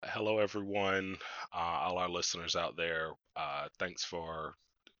Hello, everyone, all our listeners out there. Thanks for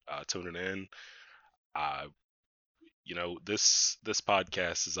tuning in. Uh, this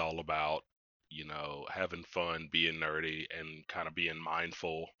podcast is all about having fun, being nerdy, and kind of being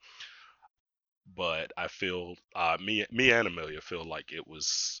mindful. But I feel me and Amelia feel like it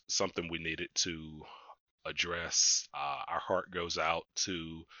was something we needed to address. Our heart goes out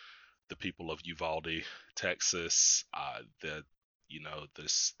to the people of Uvalde, Texas. The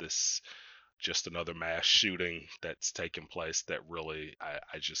this just another mass shooting that's taken place that really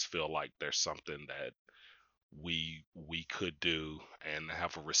I just feel like there's something that we could do and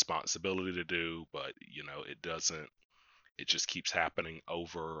have a responsibility to do, but it doesn't. It just keeps happening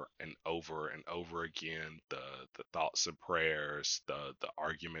over and over and over again. The thoughts and prayers, the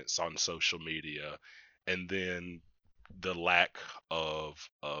arguments on social media, and then the lack of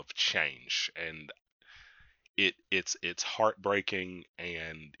change. And it's heartbreaking,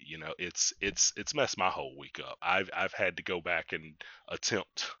 and it's messed my whole week up. I've had to go back and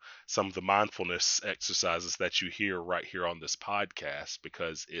attempt some of the mindfulness exercises that you hear right here on this podcast,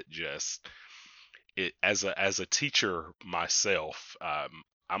 because it as a teacher myself.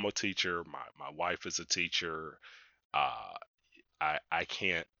 I'm a teacher. My wife is a teacher. uh I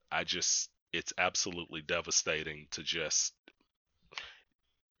can't. I just It's absolutely devastating to just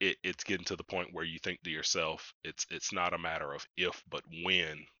it's getting to the point where you think to yourself, it's not a matter of if but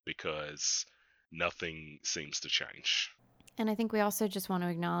when, because nothing seems to change. And I think we also just want to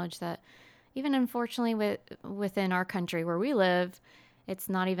acknowledge that even unfortunately within our country where we live, it's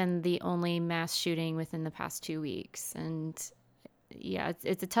not even the only mass shooting within the past 2 weeks. And yeah,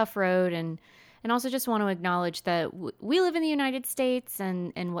 it's a tough road. And also just want to acknowledge that we live in the United States,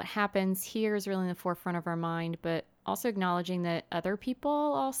 and what happens here is really in the forefront of our mind, but also acknowledging that other people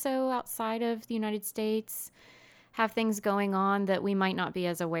also outside of the United States have things going on that we might not be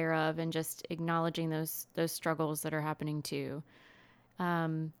as aware of, and just acknowledging those struggles that are happening too.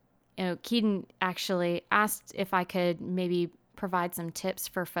 Um, Keaton actually asked if I could maybe provide some tips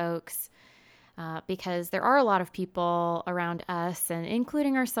for folks, because there are a lot of people around us, and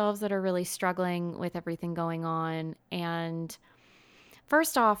including ourselves, that are really struggling with everything going on. And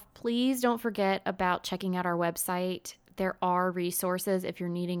first off, please don't forget about checking out our website. There are resources if you're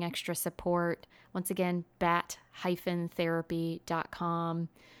needing extra support. Once again, bat-therapy.com.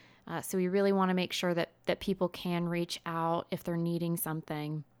 So we really want to make sure that people can reach out if they're needing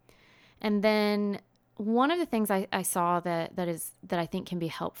something. And then one of the things I saw that I think can be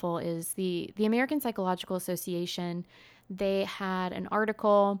helpful is the American Psychological Association. They had an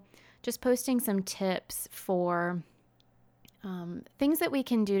article just posting some tips for things that we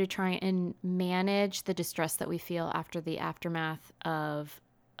can do to try and manage the distress that we feel after the aftermath of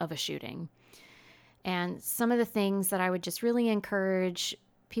a shooting. And some of the things that I would just really encourage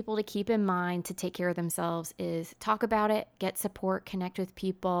people to keep in mind to take care of themselves is talk about it, get support, connect with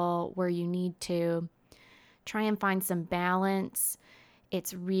people where you need to, try and find some balance.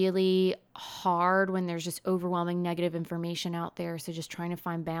 It's really hard when there's just overwhelming negative information out there. So just trying to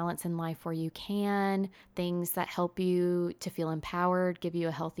find balance in life where you can, things that help you to feel empowered, give you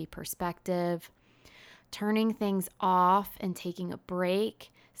a healthy perspective, turning things off and taking a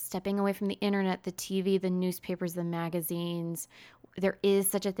break, stepping away from the internet, the TV, the newspapers, the magazines. There is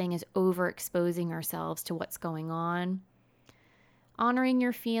such a thing as overexposing ourselves to what's going on. Honoring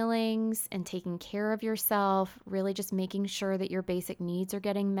your feelings and taking care of yourself, really just making sure that your basic needs are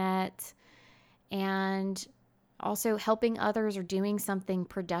getting met, and also helping others or doing something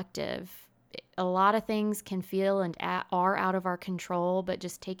productive. A lot of things can feel and are out of our control, but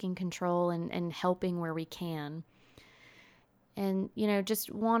just taking control and helping where we can. And,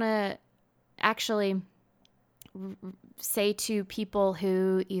 just want to actually say to people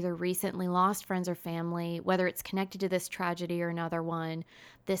who either recently lost friends or family, whether it's connected to this tragedy or another one,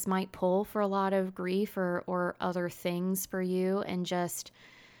 this might pull for a lot of grief or other things for you, and just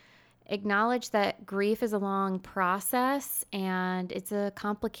acknowledge that grief is a long process and it's a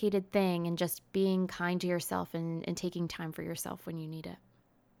complicated thing, and just being kind to yourself and taking time for yourself when you need it.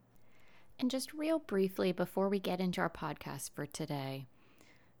 And just real briefly, before we get into our podcast for today,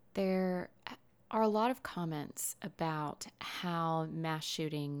 there are a lot of comments about how mass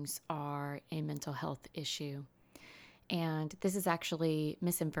shootings are a mental health issue. And this is actually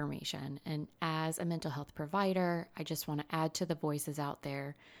misinformation. And as a mental health provider, I just want to add to the voices out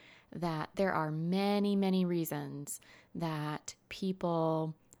there that there are many, many reasons that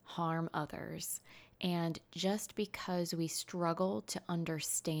people harm others. And just because we struggle to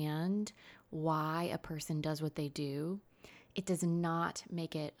understand why a person does what they do, it does not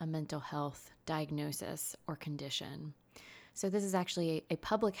make it a mental health diagnosis or condition. So this is actually a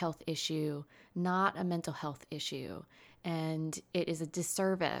public health issue, not a mental health issue. And it is a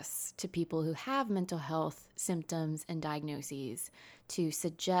disservice to people who have mental health symptoms and diagnoses to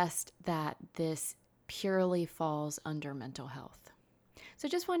suggest that this purely falls under mental health. So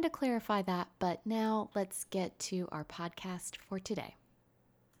just wanted to clarify that, but now let's get to our podcast for today.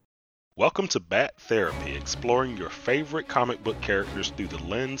 Welcome to Bat Therapy, exploring your favorite comic book characters through the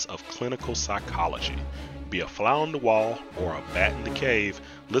lens of clinical psychology. Be a fly on the wall or a bat in the cave,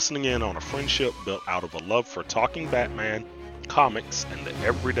 listening in on a friendship built out of a love for talking Batman, comics, and the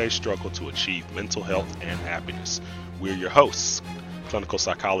everyday struggle to achieve mental health and happiness. We're your hosts, clinical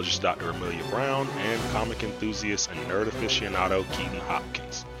psychologist Dr. Amelia Brown and comic enthusiast and nerd aficionado Keaton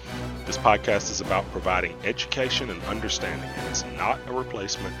Hopkins. This podcast is about providing education and understanding, and it's not a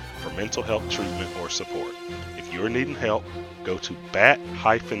replacement for mental health treatment or support. If you're needing help, go to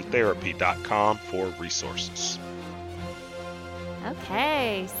bat-therapy.com for resources.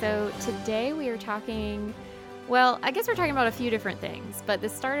 Okay, so today we are talking, well, I guess we're talking about a few different things, but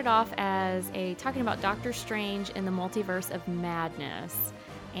this started off as talking about Doctor Strange in the Multiverse of Madness.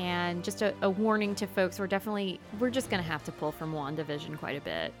 And just a warning to folks, we're just going to have to pull from WandaVision quite a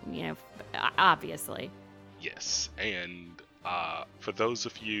bit, obviously. Yes, and for those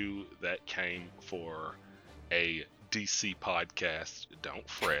of you that came for a DC podcast, don't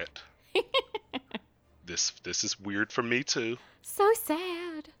fret. This is weird for me too. So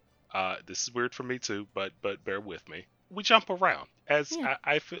sad. This is weird for me too, but bear with me. We jump around.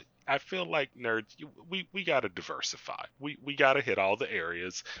 I feel like nerds, we got to diversify. We got to hit all the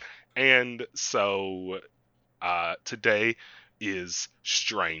areas. And so today is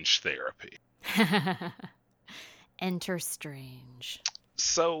Strange Therapy. Enter Strange.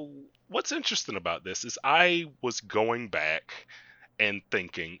 So what's interesting about this is I was going back and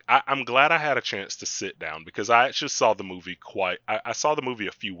thinking, I'm glad I had a chance to sit down because I actually saw the movie I saw the movie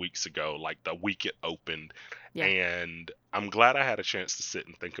a few weeks ago, like the week it opened. Yeah. And I'm glad I had a chance to sit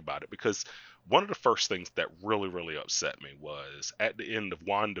and think about it because one of the first things that really, really upset me was at the end of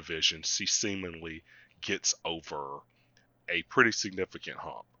WandaVision, she seemingly gets over a pretty significant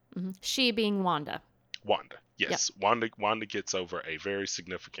hump. Mm-hmm. She being Wanda. Wanda, yes. Yep. Wanda gets over a very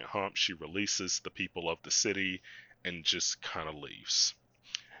significant hump. She releases the people of the city and just kind of leaves.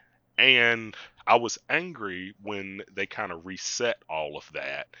 And I was angry when they kind of reset all of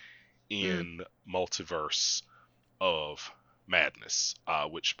that in Multiverse of Madness,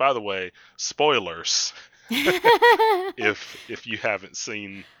 which, by the way, spoilers if you haven't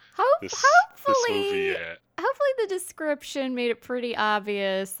seen this movie yet. Hopefully the description made it pretty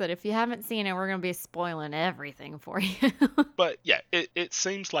obvious that if you haven't seen it, we're going to be spoiling everything for you. But yeah, it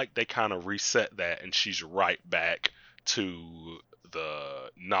seems like they kind of reset that and she's right back to the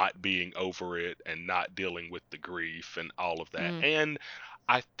not being over it and not dealing with the grief and all of that. And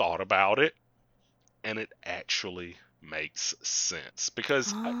I thought about it and it actually makes sense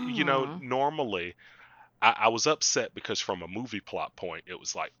because, normally I was upset because from a movie plot point, it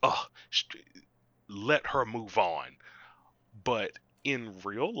was like, let her move on. But in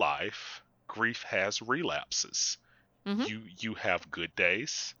real life, grief has relapses. Mm-hmm. You have good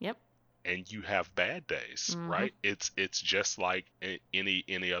days. Yep. And you have bad days, right? It's just like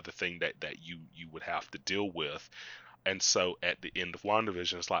any other thing that you would have to deal with. And so at the end of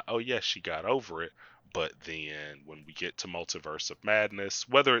WandaVision, it's like, oh yes, she got over it. But then when we get to Multiverse of Madness,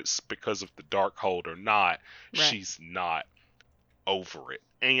 whether it's because of the Darkhold or not, right, she's not over it.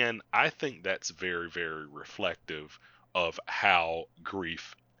 And I think that's very, very reflective of how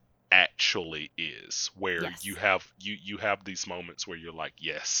grief actually is, where yes, you have these moments where you're like,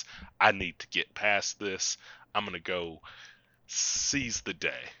 yes, I need to get past this. I'm going to go seize the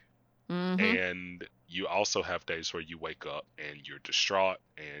day. Mm-hmm. And you also have days where you wake up and you're distraught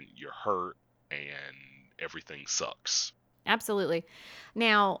and you're hurt and everything sucks. Absolutely.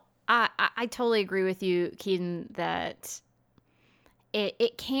 Now, I totally agree with you, Keaton, that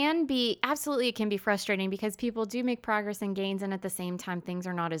it can be frustrating because people do make progress and gains, and at the same time, things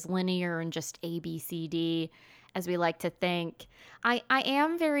are not as linear and just A, B, C, D as we like to think. I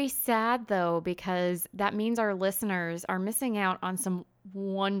am very sad, though, because that means our listeners are missing out on some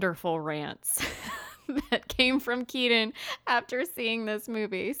wonderful rants that came from Keaton after seeing this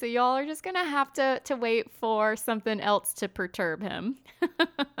movie. So y'all are just going to have to wait for something else to perturb him.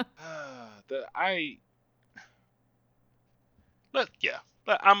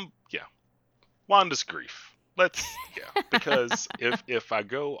 Wanda's grief. Because if I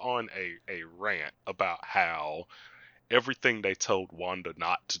go on a rant about how everything they told Wanda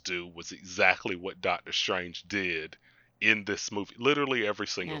not to do was exactly what Doctor Strange did in this movie, literally every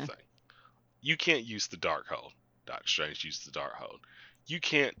single thing. You can't use the Darkhold. Doctor Strange uses the Darkhold. You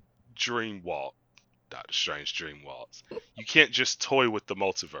can't dream walk. Doctor Strange dream walks. You can't just toy with the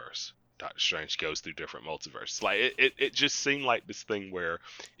multiverse. Doctor Strange goes through different multiverses. Like it just seemed like this thing where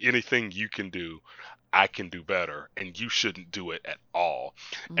anything you can do, I can do better, and you shouldn't do it at all.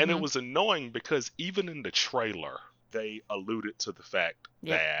 And it Mm-hmm. was annoying because even in the trailer, they alluded to the fact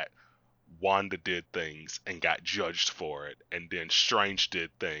Yep. that Wanda did things and got judged for it, and then Strange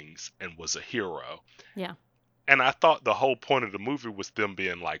did things and was a hero. Yeah. And I thought the whole point of the movie was them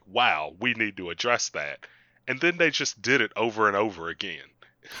being like, wow, we need to address that. And then they just did it over and over again.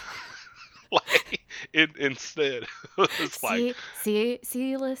 Like, instead, it's like, See,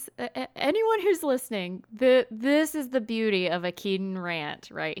 anyone who's listening, this is the beauty of a Keaton rant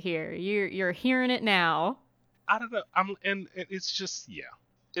right here. You're hearing it now. I don't know. And it's just, yeah.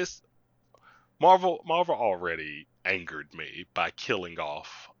 It's Marvel already angered me by killing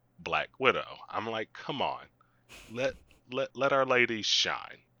off Black Widow. I'm like, come on. Let let our ladies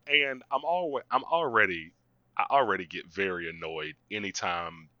shine. And I already get very annoyed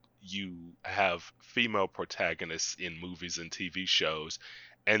anytime you have female protagonists in movies and TV shows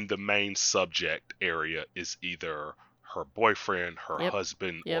and the main subject area is either her boyfriend, her Yep.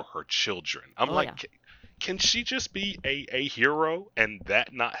 husband, or Yep. her children. I'm Oh yeah. like, can she just be a hero and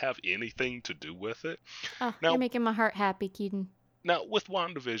that not have anything to do with it? Oh, you're Now, making my heart happy, Keaton. now, with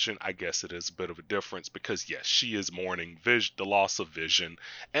WandaVision, I guess it is a bit of a difference because, yes, she is mourning the loss of Vision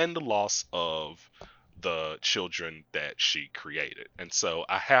and the loss of the children that she created. And so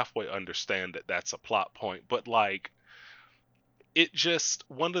I halfway understand that that's a plot point, but like,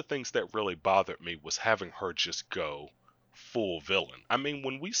 one of the things that really bothered me was having her just go full villain. I mean,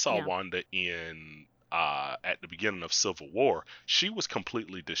 when we saw Yeah. Wanda in at the beginning of Civil War, she was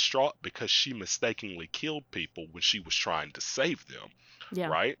completely distraught because she mistakenly killed people when she was trying to save them, Yeah.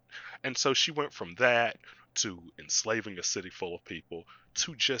 right? And so she went from that to enslaving a city full of people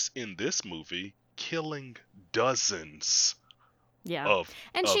to just in this movie killing dozens Yeah. of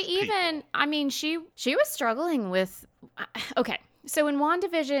And she of even, people. I mean, she was struggling with okay. So in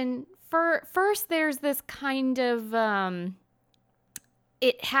WandaVision, first there's this kind of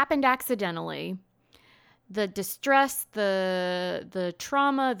it happened accidentally. The distress, the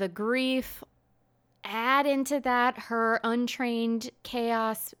trauma, the grief, add into that her untrained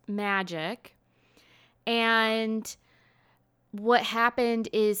chaos magic. And what happened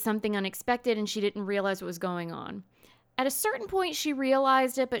is something unexpected and she didn't realize what was going on. At a certain point she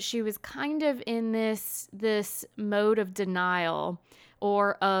realized it, but she was kind of in this mode of denial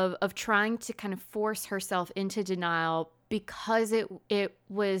or of trying to kind of force herself into denial because it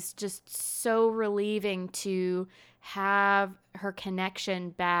was just so relieving to have her connection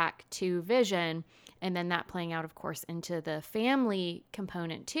back to Vision, and then that playing out of course into the family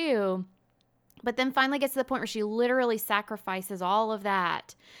component too. But then finally gets to the point where she literally sacrifices all of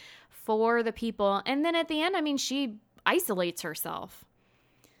that for the people. And then at the end, I mean, she isolates herself.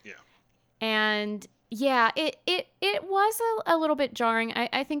 Yeah. And yeah, it was a little bit jarring.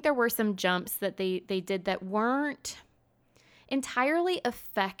 I think there were some jumps that they did that weren't entirely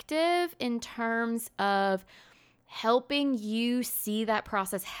effective in terms of helping you see that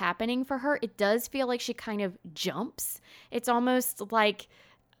process happening for her. It does feel like she kind of jumps. It's almost like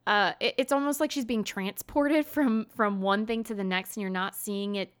it's almost like she's being transported from one thing to the next, and you're not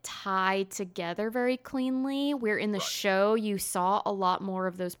seeing it tied together very cleanly. Where in the Right. show you saw a lot more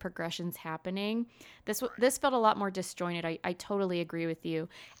of those progressions happening. Right. This felt a lot more disjointed. I totally agree with you,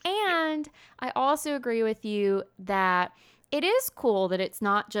 Yeah. and I also agree with you that it is cool that it's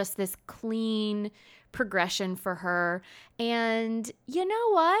not just this clean progression for her. And you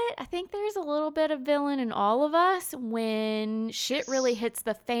know what? I think there's a little bit of villain in all of us when shit really Yes. hits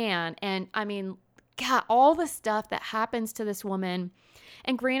the fan. And I mean, God, all the stuff that happens to this woman.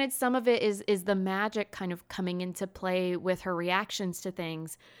 And granted, some of it is the magic kind of coming into play with her reactions to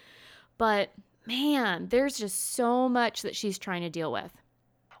things. But man, there's just so much that she's trying to deal with.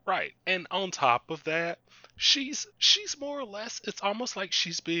 Right. And on top of that, she's more or less it's almost like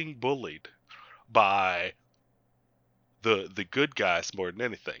she's being bullied by the good guys more than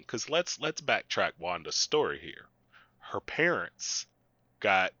anything. Cuz let's backtrack Wanda's story here. Her parents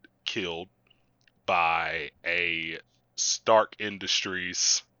got killed by a Stark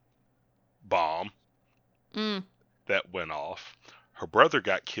Industries bomb Mm, that went off. Her brother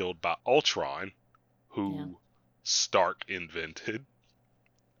got killed by Ultron, yeah. who Stark invented,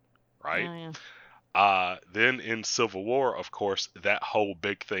 right? Oh, yeah. Then in Civil War, of course, that whole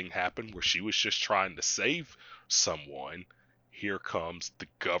big thing happened where she was just trying to save someone. Here comes the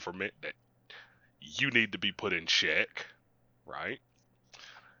government that you need to be put in check, right?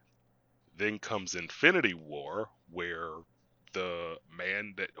 then comes Infinity War, where the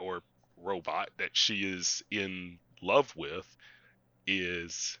man that or robot that she is in love with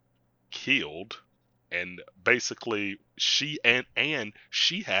is killed, and basically and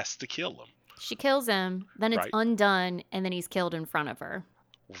she has to kill him, She kills him, then it's right? undone, and then he's killed in front of her.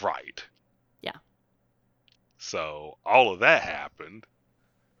 Right. Yeah. So all of that happened.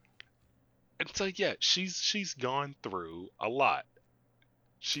 And so yeah, she's gone through a lot.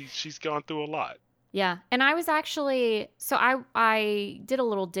 She's gone through a lot. Yeah, and I was actually so I did a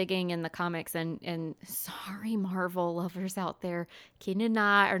little digging in the comics, and sorry Marvel lovers out there, Keenan and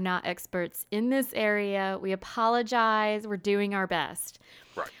I are not experts in this area. We apologize. We're doing our best.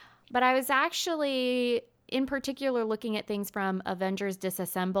 Right. But I was actually in particular looking at things from Avengers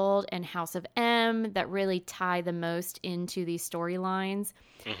Disassembled and House of M that really tie the most into these storylines.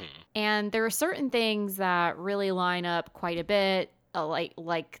 Hmm. And there are certain things that really line up quite a bit,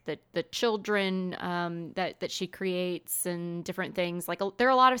 like the children that she creates and different things. Like there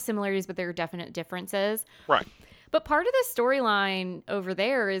are a lot of similarities, but there are definite differences. Right. But part of the storyline over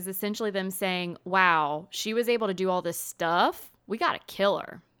there is essentially them saying, "Wow, she was able to do all this stuff. We got to kill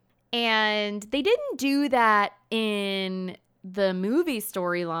her." And they didn't do that in the movie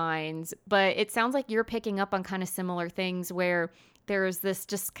storylines, but it sounds like you're picking up on kind of similar things where there's this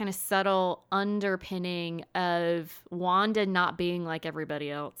just kind of subtle underpinning of Wanda not being like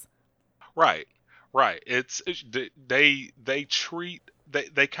everybody else. Right. Right. They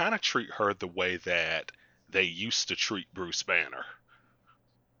kind of treat her the way that they used to treat Bruce Banner.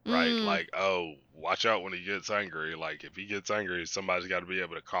 Right? Mm, Like, oh, watch out when he gets angry. Like, if he gets angry, somebody's got to be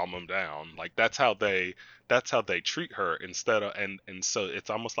able to calm him down. Like, that's how they treat her instead of and so it's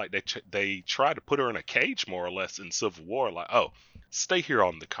almost like they try to put her in a cage more or less in Civil War. Like, oh, stay here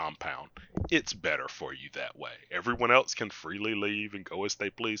on the compound. It's better for you that way. Everyone else can freely leave and go as they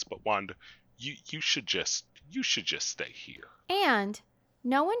please, but Wanda, you should just stay here. and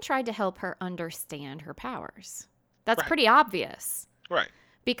no one tried to help her understand her powers. That's Right. pretty obvious Right.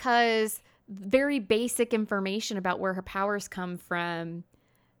 because very basic information about where her powers come from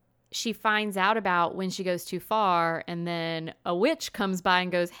she finds out about when she goes too far, and then a witch comes by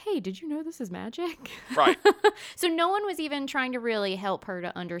and goes, "Hey, did you know this is magic?" Right. So no one was even trying to really help her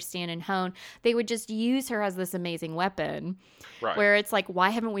to understand and hone. They would just use her as this amazing weapon, Right. where it's like, why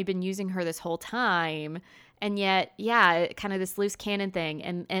haven't we been using her this whole time? And yet, yeah, kind of this loose cannon thing.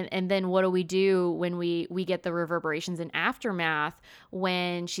 And then what do we do when we get the reverberations and aftermath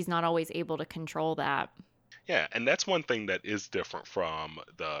when she's not always able to control that? Yeah, and that's one thing that is different from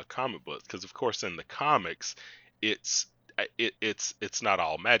the comic books, because of course in the comics, it's it's not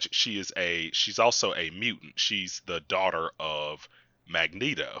all magic. She's also a mutant. She's the daughter of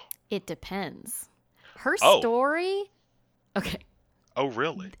Magneto. It depends. Her Oh, story, okay. oh,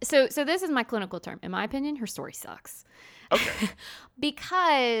 really? So this is my clinical term. In my opinion, her story sucks. Okay,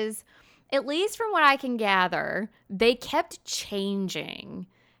 Because at least from what I can gather, they kept changing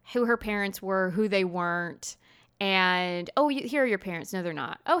who her parents were, who they weren't. And here are your parents. No, they're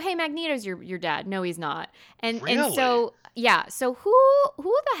not. Oh, hey, Magneto's your dad. No, he's not. And really? so yeah. So who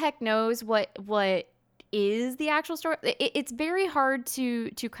the heck knows what is the actual story? It's very hard to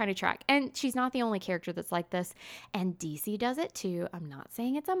kind of track. And she's not the only character that's like this. And DC does it too. I'm not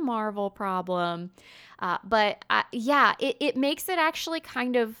saying it's a Marvel problem, but yeah, it makes it actually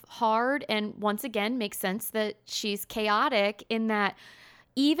kind of hard. And once again, makes sense that she's chaotic in that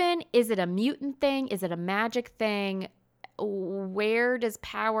even is it a mutant thing? Is it a magic thing? Where does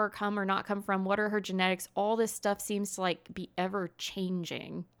power come or not come from? What are her genetics? All this stuff seems to like be ever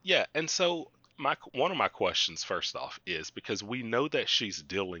changing. Yeah, and so my one of my questions first off is because we know that she's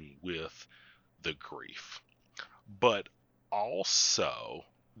dealing with the grief, but also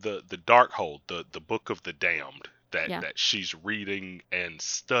the Darkhold, the Book of the Damned that Yeah. that she's reading and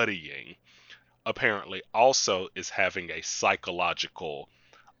studying apparently also is having a psychological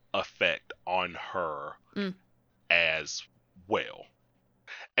effect on her Mm, as well.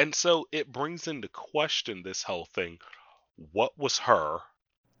 And so it brings into question this whole thing. What was her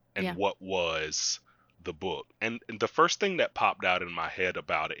and yeah. what was the book? And the first thing that popped out in my head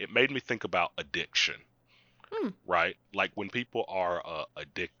about it, it made me think about addiction, Mm, right? Like when people are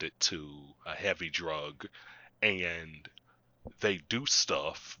addicted to a heavy drug and they do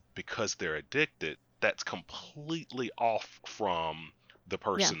stuff because they're addicted that's completely off from the yeah.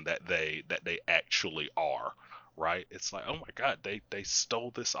 person that they actually are, right? It's like, oh my god, they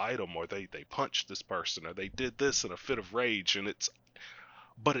stole this item, or they punched this person, or they did this in a fit of rage, and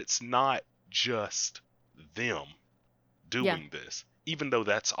it's not just them Yeah. doing this, even though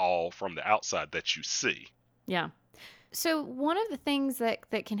that's all from the outside that you see. Yeah. So one of the things that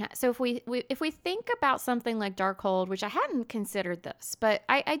can so if we think about something like Darkhold, which I hadn't considered this, but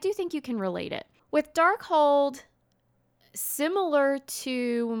I do think you can relate it with Darkhold, similar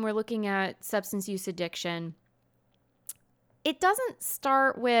to when we're looking at substance use addiction. It doesn't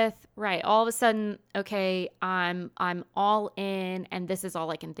start with right all of a sudden, okay, I'm all in and this is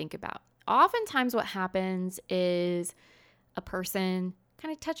all I can think about. Oftentimes what happens is a person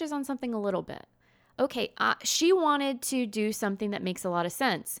kind of touches on something a little bit. Okay, she wanted to do something that makes a lot of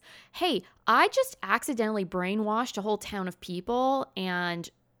sense. Hey, I just accidentally brainwashed a whole town of people and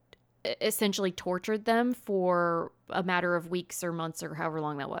essentially tortured them for a matter of weeks or months or however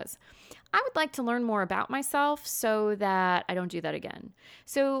long that was. I would like to learn more about myself so that I don't do that again.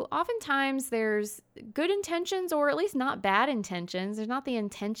 So oftentimes there's good intentions, or at least not bad intentions. There's not the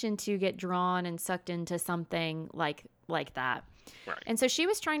intention to get drawn and sucked into something like that. Right. And so she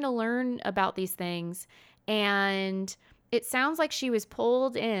was trying to learn about these things, and it sounds like she was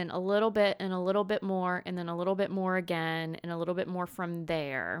pulled in a little bit and a little bit more and then a little bit more again and a little bit more from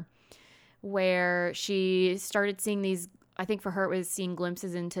there, where she started seeing these. I think for her, it was seeing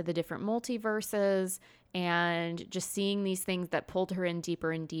glimpses into the different multiverses and just seeing these things that pulled her in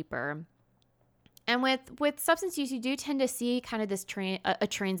deeper and deeper. And with substance use, you do tend to see kind of this a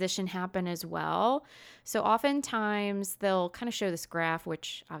transition happen as well. So oftentimes they'll kind of show this graph,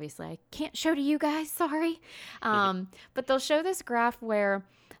 which obviously I can't show to you guys, sorry. But they'll show this graph where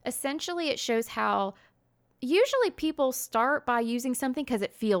essentially it shows how usually people start by using something because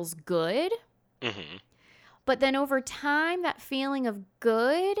it feels good. Mm-hmm. But then over time, that feeling of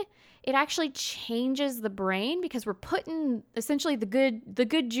good, it actually changes the brain because we're putting essentially the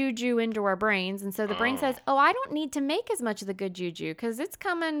good juju into our brains. And so the brain says, oh, I don't need to make as much of the good juju because it's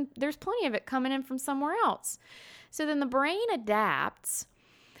coming, there's plenty of it coming in from somewhere else. So then the brain adapts.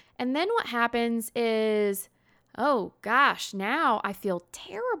 And then what happens is, oh gosh, now I feel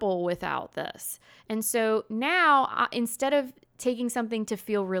terrible without this. And so now instead of taking something to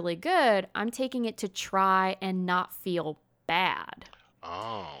feel really good, I'm taking it to try and not feel bad.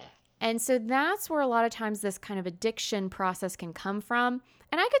 Oh. And so that's where a lot of times this kind of addiction process can come from.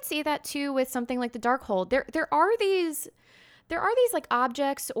 And I could see that too with something like the Darkhold. There are these like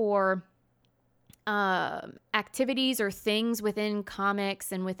objects or activities or things within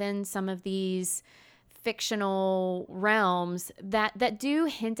comics and within some of these fictional realms that do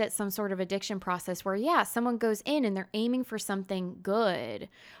hint at some sort of addiction process where, yeah, someone goes in and they're aiming for something good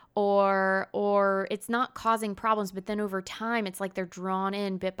or it's not causing problems, but then over time it's like they're drawn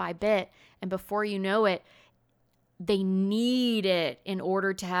in bit by bit, and before you know it, they need it in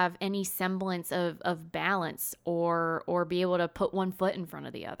order to have any semblance of balance or be able to put one foot in front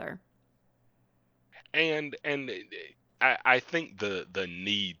of the other. And I think the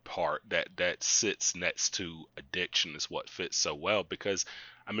need part that sits next to addiction is what fits so well, because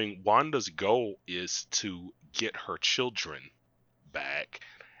I mean Wanda's goal is to get her children back,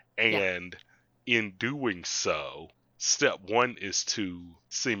 Yeah. and in doing so, step one is to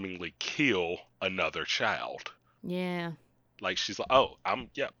seemingly kill another child. Yeah. Like she's like, oh, I'm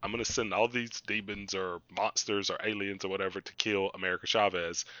gonna send all these demons or monsters or aliens or whatever to kill America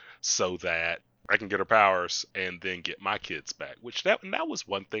Chavez so that I can get her powers and then get my kids back. Which that was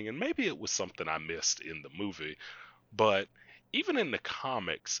one thing, and maybe it was something I missed in the movie. But even in the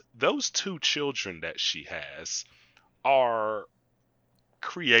comics, those two children that she has are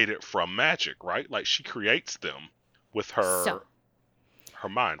created from magic, right? Like she creates them with So, her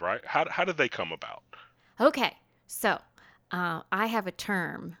mind, right? How did they come about? okay. So, I have a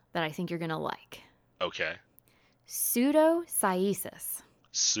term that I think you're going to like. Okay. Pseudosciesis.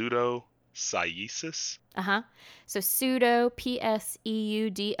 Pseudosciesis? Uh-huh. So pseudo,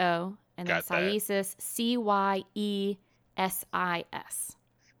 Pseudo, and then Got that. sciesis, Cyesis.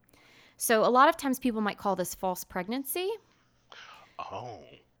 So a lot of times people might call this false pregnancy. Oh.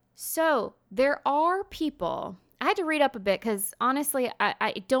 So there are people, I had to read up a bit because honestly,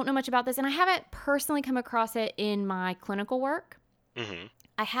 I don't know much about this, and I haven't personally come across it in my clinical work. Mm-hmm.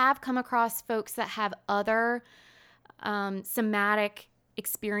 I have come across folks that have other somatic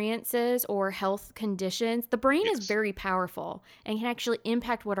experiences or health conditions. The brain is Yes. very powerful and can actually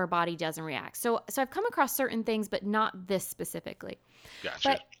impact what our body does and reacts. So I've come across certain things, but not this specifically.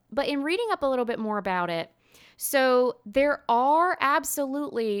 Gotcha. But in reading up a little bit more about it, so there are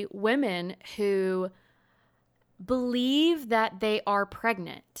absolutely women who believe that they are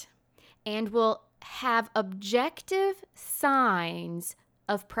pregnant and will have objective signs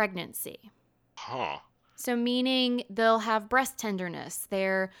of pregnancy. Huh. So meaning they'll have breast tenderness,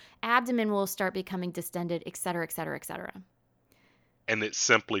 their abdomen will start becoming distended, et cetera, et cetera, et cetera. And it's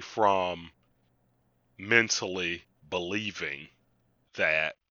simply from mentally believing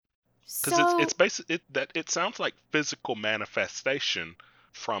that, because it's So, that it sounds like physical manifestation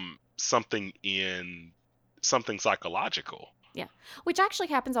from something psychological. yeah, which actually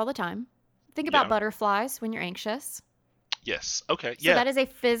happens all the time. Think about Yeah. butterflies when you're anxious. Yes. Okay. So Yeah. that is a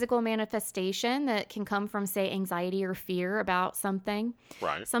physical manifestation that can come from, say, anxiety or fear about something.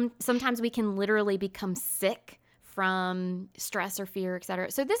 Right. Sometimes we can literally become sick from stress or fear,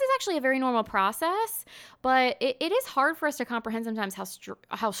 etc. So this is actually a very normal process, but it is hard for us to comprehend sometimes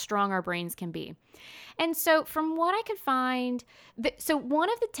how strong our brains can be. And so, from what I could find, so one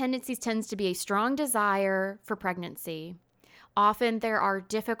of the tendencies tends to be a strong desire for pregnancy. Often there are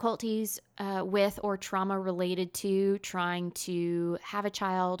difficulties with or trauma related to trying to have a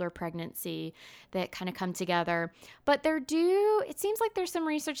child or pregnancy that kind of come together. But it seems like there's some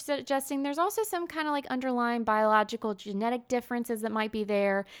research suggesting there's also some kind of like underlying biological genetic differences that might be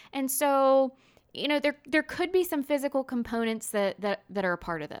there. And so, there could be some physical components that are a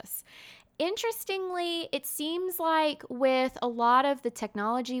part of this. Interestingly, it seems like with a lot of the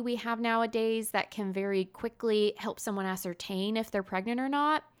technology we have nowadays that can very quickly help someone ascertain if they're pregnant or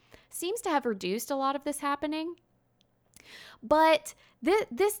not, seems to have reduced a lot of this happening. But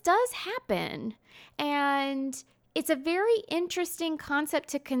this does happen. And it's a very interesting concept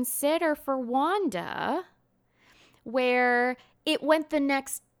to consider for Wanda, where it went the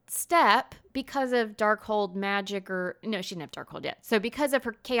next step because of Darkhold magic, or no, she didn't have Darkhold yet. So because of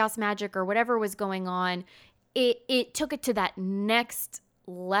her chaos magic or whatever was going on, it took it to that next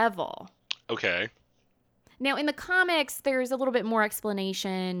level. Okay. Now in the comics, there's a little bit more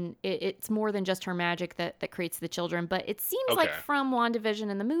explanation. It's more than just her magic that creates the children, but it seems like Okay. from WandaVision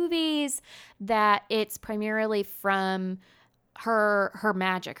in the movies that it's primarily from her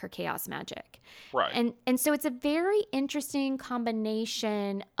magic, her chaos magic. Right. And so it's a very interesting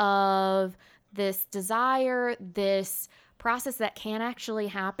combination of this desire, this process that can actually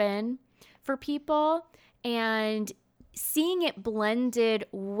happen for people, and seeing it blended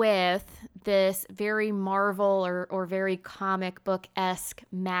with this very Marvel or very comic book-esque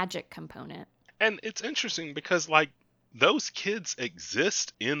magic component. And it's interesting because like those kids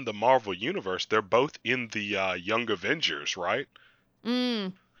exist in the Marvel universe. They're both in the Young Avengers, right?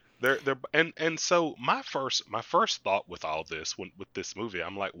 Mm. They're and so my first thought with all this with this movie,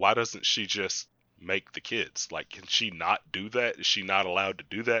 I'm like, why doesn't she just make the kids? Like, can she not do that? Is she not allowed to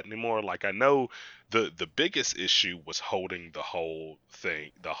do that anymore? Like, I know the biggest issue was holding the whole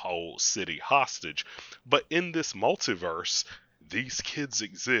thing, the whole city hostage, but in this multiverse, these kids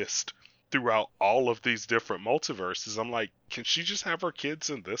exist throughout all of these different multiverses. I'm like, can she just have her kids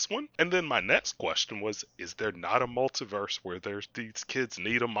in this one? And then my next question was, is there not a multiverse where there's these kids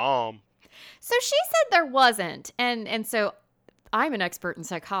need a mom? So she said there wasn't. And so I'm an expert in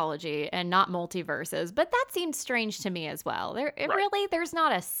psychology and not multiverses, but that seemed strange to me as well. Right, There's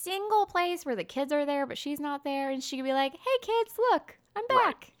not a single place where the kids are there, but she's not there, and she could be like, "Hey, kids, look, I'm right.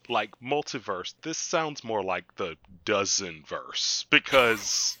 back." Like multiverse, this sounds more like the dozen verse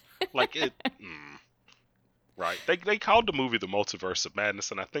because, like it, right? They called the movie the Multiverse of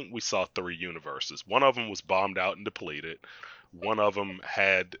Madness, and I think we saw three universes. One of them was bombed out and depleted. One of them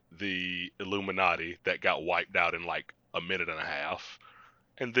had the Illuminati that got wiped out in like a minute and a half,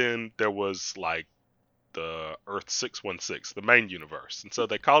 and then there was like the Earth 616, the main universe. And so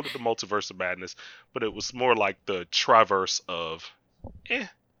they called it the Multiverse of Madness, but it was more like the Triverse of eh.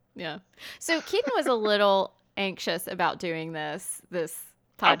 Yeah. So Keaton was a little anxious about doing this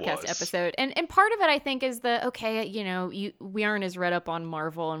I podcast was. episode. And part of it I think is the okay, we aren't as read up on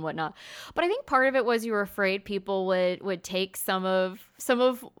Marvel and whatnot. But I think part of it was you were afraid people would take some of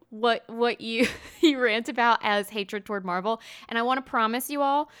what you you rant about as hatred toward Marvel. And I want to promise you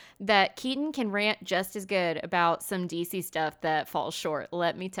all that Keaton can rant just as good about some DC stuff that falls short,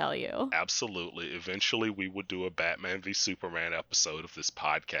 let me tell you. Absolutely. Eventually we would do a Batman v Superman episode of this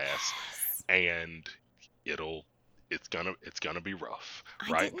podcast, Yes. and it'll it's gonna be rough, I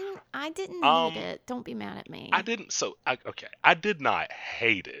right? didn't I didn't hate Um it. Don't be mad at I me. didn't so I okay, I did not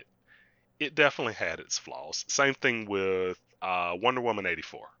hate it. It definitely had its flaws. Same thing with Wonder Woman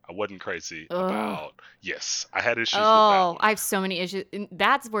 84. I wasn't crazy Ugh. about. Yes, I had issues with that Oh, one. I have so many issues. And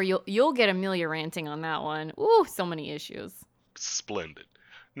that's where you'll get Amelia ranting on that one. Ooh, so many issues. Splendid.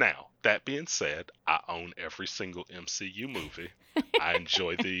 Now, that being said, I own every single MCU movie. I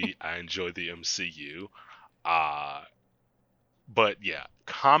enjoy the MCU. Uh but yeah,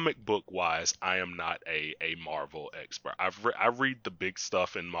 comic book wise, I am not a Marvel expert. I read the big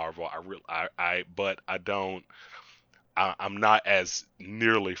stuff in Marvel. But I don't. I'm not as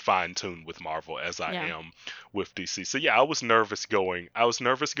nearly fine-tuned with Marvel as I Yeah. am with DC. So yeah, I was nervous going. I was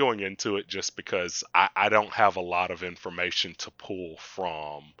nervous going into it just because I don't have a lot of information to pull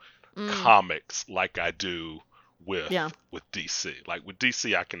from Mm, comics like I do yeah. with DC. Like with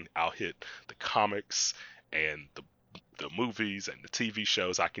DC, I'll hit the comics and the movies and the TV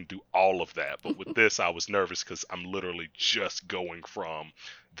shows. I can do all of that. But with this, I was nervous because I'm literally just going from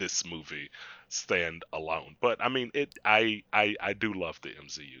this movie stand alone. But I mean, I do love the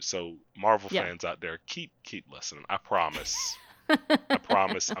MCU. So Marvel Yeah. fans out there, keep listening. I promise. I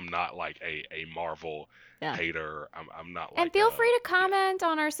promise I'm not like a Marvel Yeah. hater. I'm not And like feel a free to comment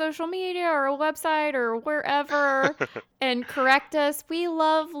on our social media or website or wherever yeah. and correct us. We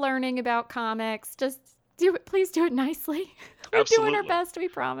love learning about comics. Just do it. Please do it nicely. We're doing our Absolutely. best, we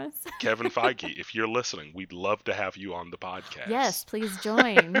promise. Kevin Feige, if you're listening, we'd love to have you on the Yes, podcast. please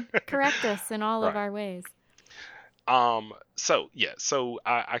join. Correct us in all of Right. our ways. So yeah, so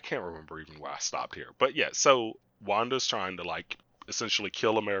I can't remember even where I stopped here. But yeah, so Wanda's trying to like essentially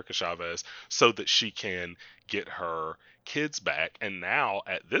kill America Chavez so that she can get her kids back. And now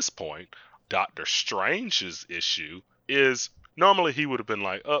at this point, Doctor Strange's issue is normally he would have been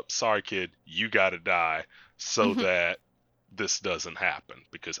like, "Oh, sorry kid, you gotta die so Oh, that this doesn't happen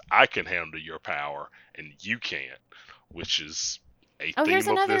because I can handle your power and you can't," which is a here's theme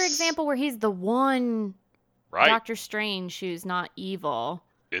of another this, example where he's the one right? Doctor Strange who's not evil.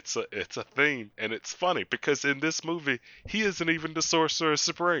 It's a theme, and it's funny because in this movie he isn't even the Sorcerer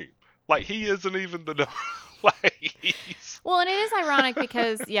Supreme. Like he isn't even the like he's Well, and it is ironic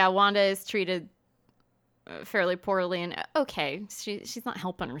because, yeah, Wanda is treated fairly poorly, and okay, she's not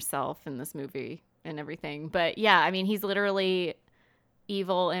helping herself in this movie and everything. But yeah, I mean, he's literally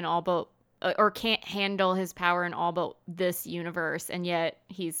evil in all but or can't handle his power in all but this universe, and yet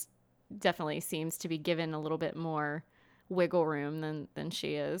he's definitely seems to be given a little bit more wiggle room than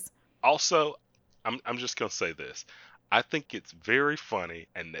she is. also. I'm just gonna say this. I think it's very funny,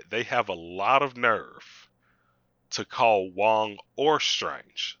 and that they have a lot of nerve to call Wong or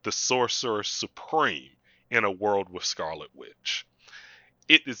Strange the Sorcerer Supreme in a world with Scarlet Witch.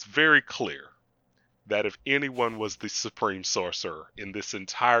 It is very clear that if anyone was the supreme sorcerer in this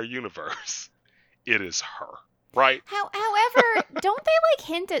entire universe, it is her. Right? However, don't they like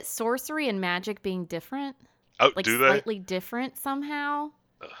hint at sorcery and magic being different? Oh, Like do they? slightly different somehow?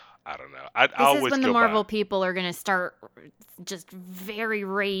 Ugh, I don't know. I This is always when the go by. Marvel people are going to start just very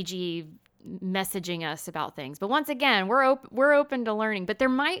ragey messaging us about things. But once again, we're open to learning, but there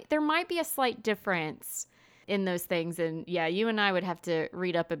might be a slight difference in those things, and yeah, you and I would have to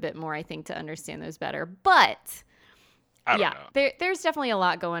read up a bit more, I think, to understand those better. But I don't yeah, know. there's definitely a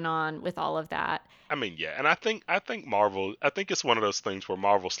lot going on with all of that. I mean, yeah, and I think Marvel. I think it's one of those things where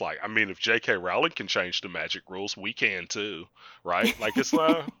Marvel's like, I mean, if J.K. Rowling can change the magic rules, we can too, right? Like it's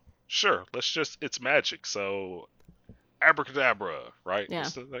sure, let's just it's magic, so abracadabra, right? Yeah,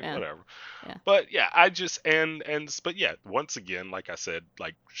 It's like yeah, whatever. yeah. But yeah, I just and but yeah, once again, like I said,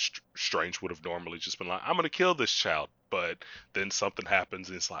 like Strange would have normally just been like, I'm gonna kill this child, but then something happens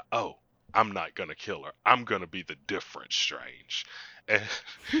and it's like, oh, I'm not gonna kill her. I'm gonna be the different Strange, and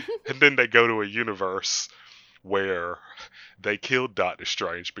and then they go to a universe where they killed Doctor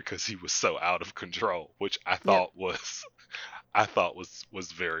Strange because he was so out of control, which Yep. I thought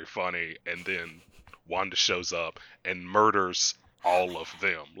was very funny, and then Wanda shows up and murders all of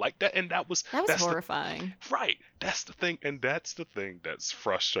them like that, and That was that's the horrifying. right, that's the thing, and that's the thing that's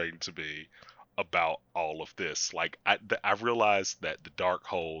frustrating to me about all of this. Like I realized that the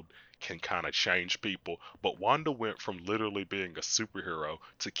Darkhold can kind of change people, but Wanda went from literally being a superhero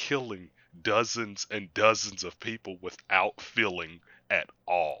to killing dozens and dozens of people without feeling at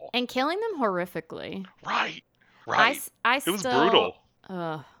all. And killing them horrifically. Right, I, right. s- I It was still, brutal.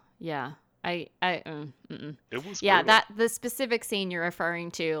 yeah. Mm-mm. It was Yeah, brutal. that the specific scene you're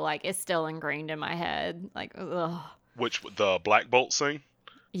referring to, like, is still ingrained in my head. Like, ugh. Which the Black Bolt scene?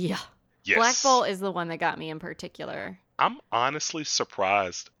 Yeah. Black Yes. Bolt is the one that got me in particular. I'm honestly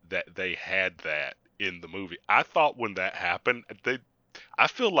surprised that they had that in the movie. I thought when that happened, I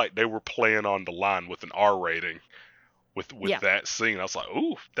feel like they were playing on the line with an R rating with Yeah. that scene. I was like,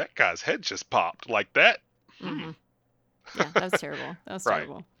 "Ooh, that guy's head just popped like that." Hmm. Mm-hmm. Yeah, that was terrible. That was Right.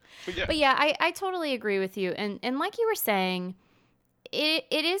 terrible. But yeah, But yeah, I totally agree with you. And like you were saying, it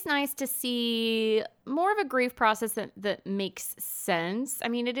is nice to see more of a grief process that makes sense. I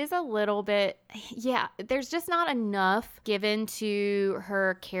mean, it is a little bit, yeah, there's just not enough given to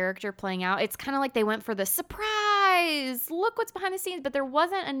her character playing out. It's kind of like they went for the surprise, look what's behind the scenes, but there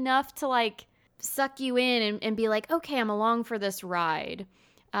wasn't enough to like suck you in and be like, okay, I'm along for this ride.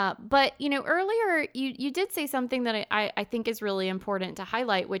 But earlier you did say something that I think is really important to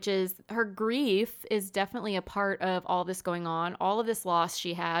highlight, which is her grief is definitely a part of all this going on, all of this loss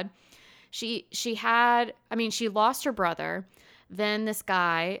she had. She had, I mean, she lost her brother. Then this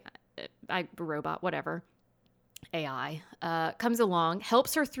guy, robot, whatever, AI, comes along,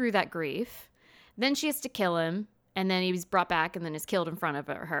 helps her through that grief. Then she has to kill him. And then he was brought back and then is killed in front of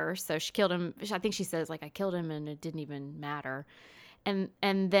her. So she killed him. I think she says, like, I killed him and it didn't even matter. And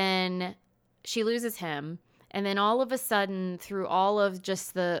then she loses him. And then all of a sudden, through all of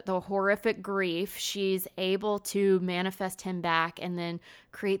just the horrific grief, she's able to manifest him back and then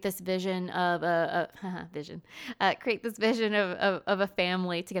create this vision of create this vision of a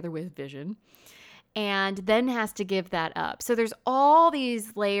family together with Vision. And then has to give that up. So there's all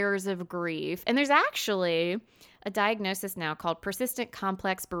these layers of grief. And there's actually a diagnosis now called persistent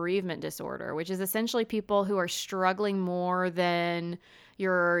complex bereavement disorder, which is essentially people who are struggling more than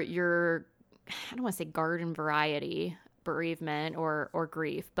your I don't want to say garden variety bereavement or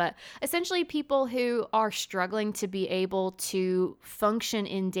grief, but essentially people who are struggling to be able to function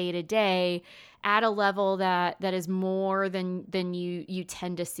in day to day at a level that is more than you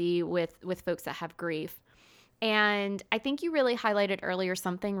tend to see with folks that have grief. And I think you really highlighted earlier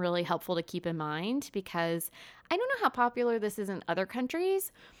something really helpful to keep in mind, because I don't know how popular this is in other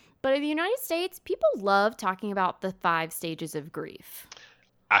countries, but in the United States, people love talking about the 5 stages of grief.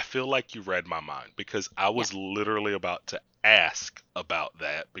 I feel like you read my mind, because I Yeah. was literally about to ask about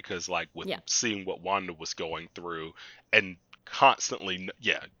that, because like with Yeah. seeing what Wanda was going through and constantly,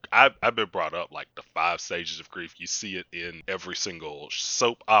 yeah, I've been brought up like the 5 stages of grief. You see it in every single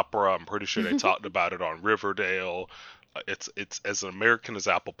soap opera. I'm pretty sure they talked about it on Riverdale. It's as American as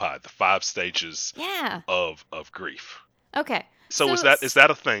apple pie, the 5 stages Yeah. of grief. Okay. So is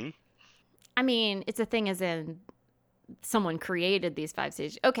that a thing? I mean, it's a thing as in someone created these 5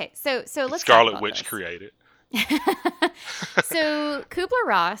 stages. Okay, so let's talk Scarlet about Witch this. created. So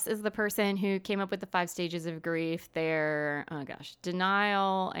Kubler-Ross is the person who came up with the 5 stages of grief. They're, oh gosh,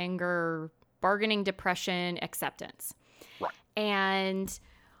 denial, anger, bargaining, depression, acceptance. Right. And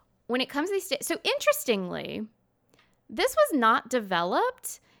when it comes to these so interestingly, this was not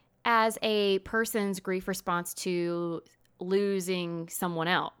developed as a person's grief response to losing someone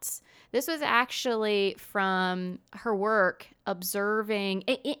else. This was actually from her work observing.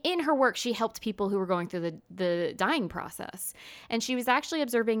 In her work, she helped people who were going through the dying process. And she was actually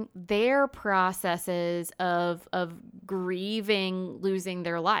observing their processes of grieving, losing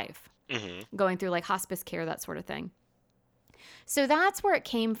their life, going through like hospice care, that sort of thing. So that's where it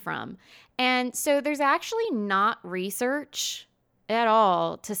came from. And so there's actually not research at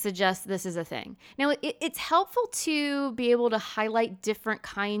all to suggest this is a thing. Now, it's helpful to be able to highlight different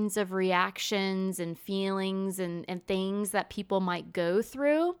kinds of reactions and feelings and things that people might go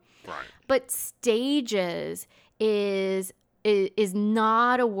through. Right. But stages is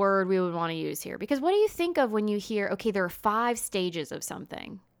not a word we would want to use here. Because what do you think of when you hear, okay, there are 5 stages of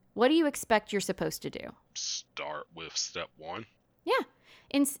something? What do you expect you're supposed to do? Start with step 1. Yeah.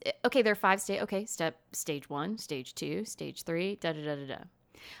 Okay, there are 5 stages. Okay, stage 1, stage 2, stage 3, da-da-da-da-da.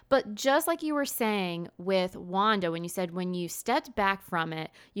 But just like you were saying with Wanda, when you said when you stepped back from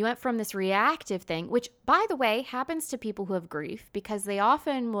it, you went from this reactive thing, which, by the way, happens to people who have grief, because they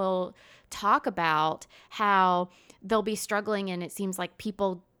often will talk about how they'll be struggling and it seems like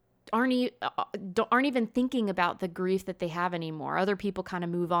people aren't even thinking about the grief that they have anymore. Other people kind of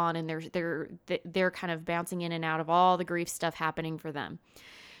move on and they're kind of bouncing in and out of all the grief stuff happening for them.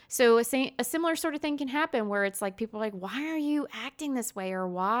 So a similar sort of thing can happen where it's like people are like, why are you acting this way? Or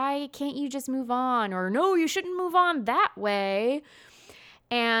why can't you just move on? Or no, you shouldn't move on that way.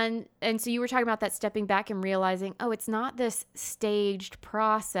 And so you were talking about that stepping back and realizing, oh, it's not this staged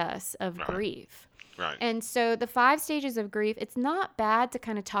process of grief. Right. And so the 5 stages of grief, it's not bad to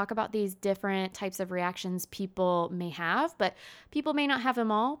kind of talk about these different types of reactions people may have, but people may not have them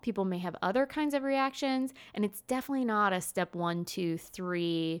all. People may have other kinds of reactions, and it's definitely not a step 1, 2,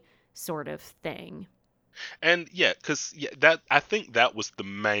 3 sort of thing. And yeah, because that I think that was the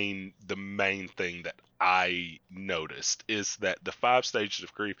main thing that I noticed, is that the 5 stages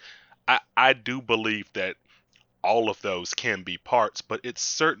of grief, I do believe that all of those can be parts, but it's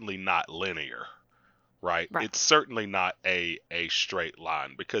certainly not linear. Right. It's certainly not a straight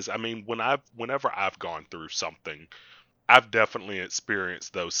line, because I mean, whenever I've gone through something, I've definitely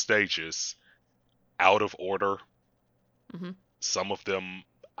experienced those stages out of order. Mm-hmm. Some of them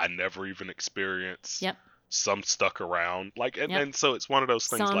I never even experienced. Yep. Some stuck around, like, and so it's one of those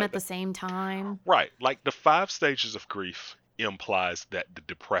things. Some like at the same time. Right. Like the 5 stages of grief implies that the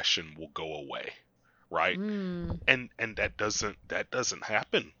depression will go away. right? Mm. And that doesn't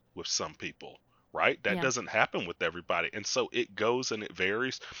happen with some people, right? That Yeah. doesn't happen with everybody. And so it goes and it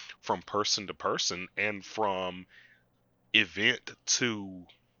varies from person to person and from event to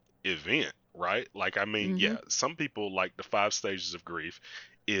event, right? Like, I mean, Mm-hmm. yeah, some people, like, the 5 stages of grief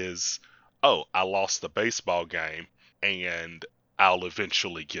is, oh, I lost the baseball game and I'll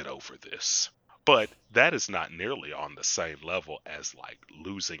eventually get over this. But that is not nearly on the same level as, like,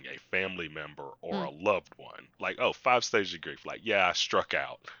 losing a family member or Mm. a loved one. Like, oh, 5 stages of grief. Like, yeah, I struck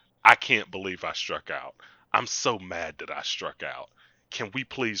out. I can't believe I struck out. I'm so mad that I struck out. Can we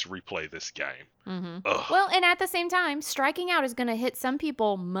please replay this game? Mm-hmm. Ugh. Well, and at the same time, striking out is going to hit some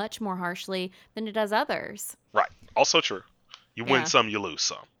people much more harshly than it does others. Right. Also true. You win Yeah. some, you lose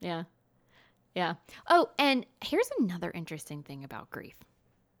some. Yeah. Yeah. Oh, and here's another interesting thing about grief.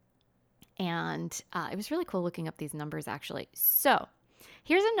 And it was really cool looking up these numbers, actually. So,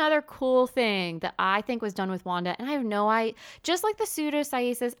 here's another cool thing that I think was done with Wanda. And I have just like the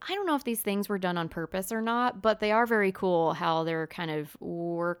pseudocyesis, I don't know if these things were done on purpose or not, but they are very cool how they're kind of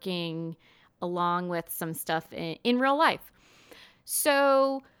working along with some stuff in real life.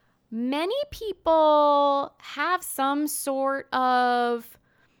 So, many people have some sort of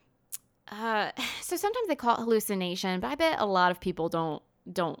so sometimes they call it hallucination, but I bet a lot of people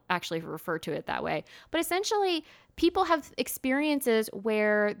don't actually refer to it that way. But essentially, people have experiences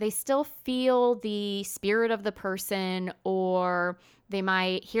where they still feel the spirit of the person, or they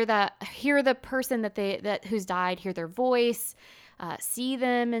might hear the person that who's died, hear their voice, see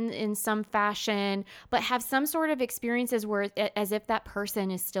them in some fashion, but have some sort of experiences where as if that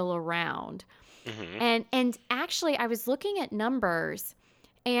person is still around. Hmm. And actually, I was looking at numbers,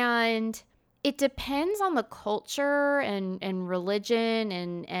 and it depends on the culture and religion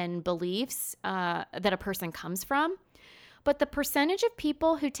and beliefs that a person comes from. But the percentage of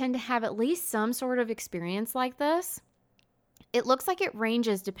people who tend to have at least some sort of experience like this, it looks like it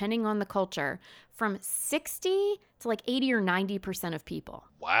ranges depending on the culture from 60 to like 80 or 90% of people.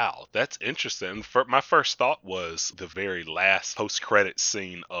 Wow, that's interesting. My first thought was the very last post-credit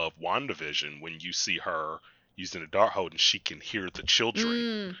scene of WandaVision when you see her using the dart hold and she can hear the children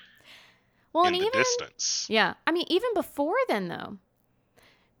Mm. Well, and in the even, distance. yeah, I mean, even before then, though,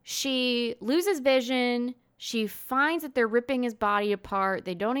 she loses vision. She finds that they're ripping his body apart.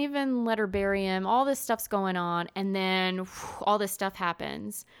 They don't even let her bury him. All this stuff's going on. And then all this stuff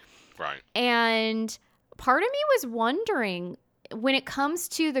happens. Right. And part of me was wondering, when it comes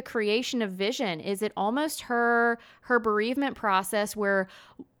to the creation of vision, is it almost her bereavement process where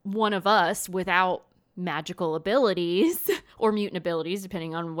one of us without magical abilities or mutant abilities,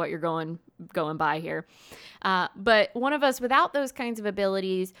 depending on what you're going by here, but one of us without those kinds of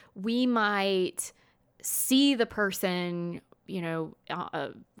abilities, we might see the person, kind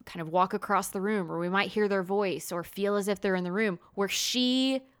of walk across the room, or we might hear their voice or feel as if they're in the room, where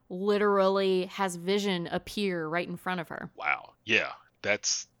she literally has vision appear right in front of her. Wow.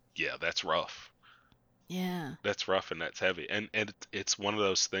 That's rough. Yeah. That's rough and that's heavy. And it's one of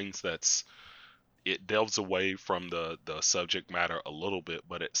those things it delves away from the subject matter a little bit,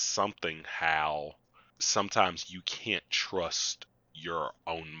 but it's something how sometimes you can't trust your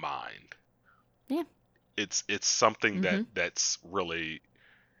own mind. Yeah. It's something Mm-hmm. that's really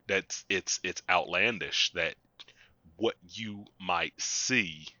it's outlandish that what you might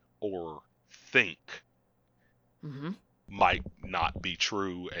see or think Mm-hmm. might not be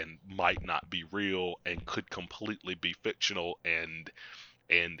true and might not be real and could completely be fictional and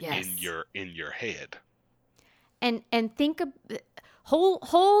Yes. in your head. And think of,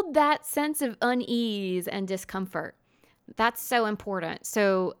 hold that sense of unease and discomfort. That's so important.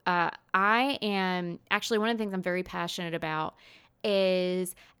 So I am actually, one of the things I'm very passionate about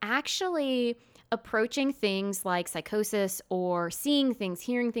is actually approaching things like psychosis or seeing things,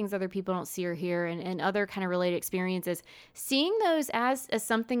 hearing things other people don't see or hear, and other kind of related experiences, seeing those as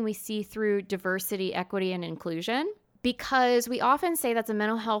something we see through diversity, equity, and inclusion. Because we often say that's a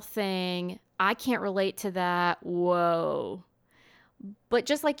mental health thing. I can't relate to that. Whoa. But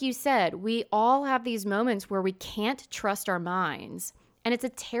just like you said, we all have these moments where we can't trust our minds. And it's a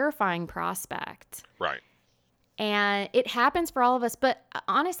terrifying prospect. Right. And it happens for all of us. But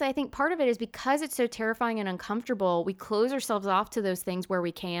honestly, I think part of it is because it's so terrifying and uncomfortable, we close ourselves off to those things where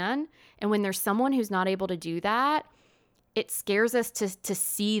we can. And when there's someone who's not able to do that, it scares us to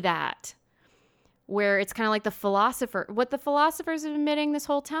see that. Where it's kind of like what the philosophers have been admitting this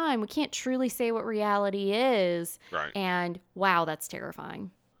whole time. We can't truly say what reality is. Right. And wow, that's terrifying.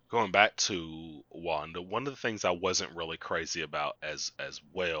 Going back to Wanda, one of the things I wasn't really crazy about as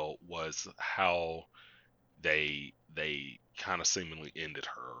well was how they kind of seemingly ended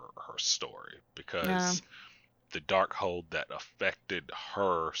her story, Yeah. because the dark hold that affected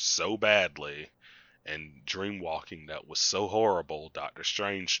her so badly and dream walking that was so horrible. Doctor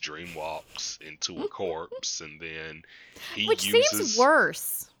Strange dream walks into a corpse, and then he Which seems uses,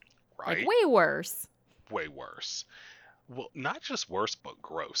 worse. Like, right, way worse. way worse. Well, not just worse, but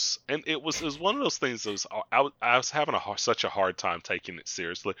gross. And it was one of those things that was, I was having such a hard time taking it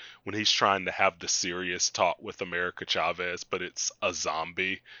seriously when he's trying to have the serious talk with America Chavez, but it's a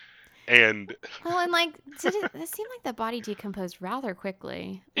zombie. And Well, and like, it seemed like the body decomposed rather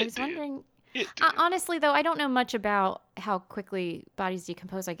quickly. I it was did. wondering. It did. Honestly, though, I don't know much about how quickly bodies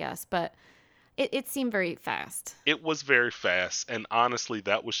decompose, I guess, but it seemed very fast. It was very fast, and honestly,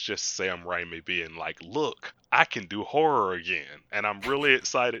 that was just Sam Raimi being like, "Look, I can do horror again, and I'm really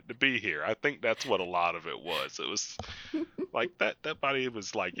excited to be here." I think that's what a lot of it was. It was like that body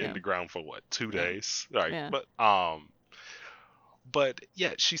was like in Yeah. the ground for what, two Yeah. days, right? Yeah. But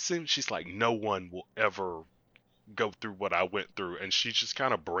yeah, she's like, no one will ever go through what I went through, and she just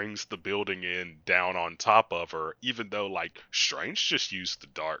kind of brings the building in down on top of her, even though like Strange just used the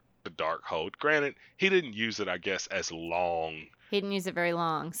dark hold. Granted, he didn't use it, I guess, as long He didn't use it very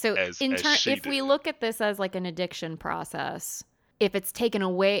long. So, as she if we did. look at this as like an addiction process, if it's taken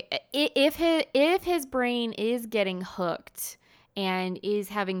away, if his brain is getting hooked and is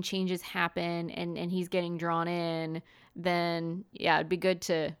having changes happen, and he's getting drawn in, then yeah, it'd be good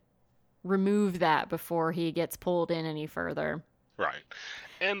to remove that before he gets pulled in any further. Right.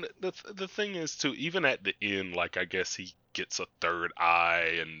 And the thing is too, even at the end, like I guess he gets a third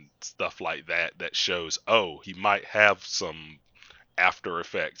eye and stuff like that that shows, oh, he might have some after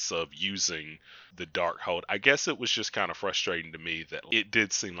effects of using the dark hold. I guess it was just kind of frustrating to me that it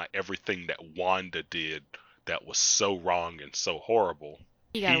did seem like everything that Wanda did that was so wrong and so horrible,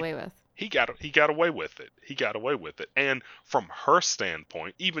 He got he away with. he got away with it. He got away with it. And from her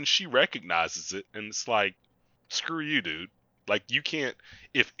standpoint, even she recognizes it, and it's like, screw you, dude. Like, you can't,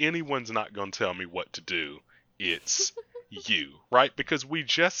 if anyone's not going to tell me what to do, it's you, right? Because we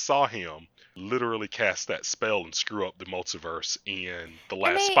just saw him literally cast that spell and screw up the multiverse in the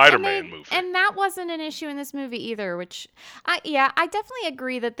last Spider-Man movie. And that wasn't an issue in this movie either, which I definitely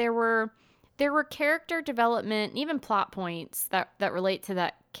agree that there were character development, even plot points that relate to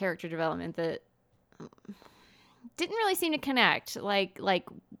that character development that didn't really seem to connect. Like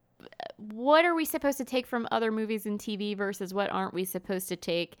what are we supposed to take from other movies and TV versus what aren't we supposed to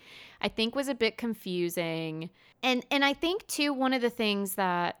take? I think was a bit confusing. And I think too, one of the things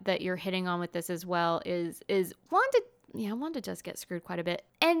that you're hitting on with this as well is Wanda. Yeah, Wanda does get screwed quite a bit.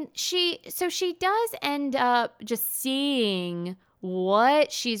 And she does end up just seeing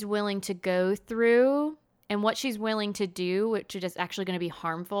what she's willing to go through and what she's willing to do, which is actually going to be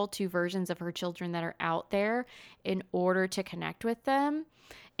harmful to versions of her children that are out there, in order to connect with them.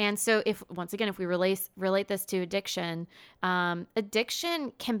 And so if we relate this to addiction,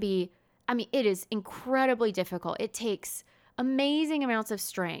 addiction can be, I mean, it is incredibly difficult. It takes amazing amounts of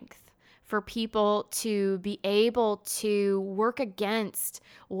strength for people to be able to work against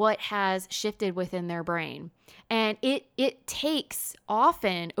what has shifted within their brain. And it takes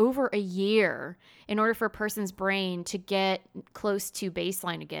often over a year in order for a person's brain to get close to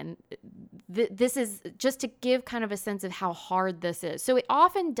baseline again. This is just to give kind of a sense of how hard this is. So it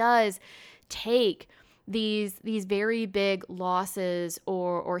often does take these very big losses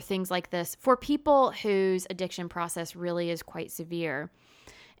or things like this for people whose addiction process really is quite severe.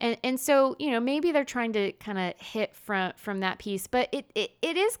 And so, maybe they're trying to kind of hit from that piece, but it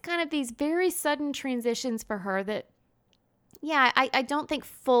is kind of these very sudden transitions for her that, yeah, I don't think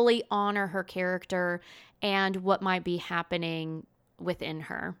fully honor her character and what might be happening within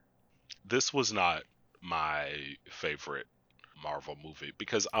her. This was not my favorite Marvel movie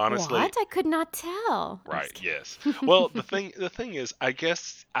because honestly, What? I could not tell. right, yes. Well, the thing is, I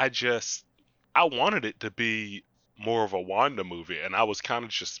guess I wanted it to be more of a Wanda movie, and I was kind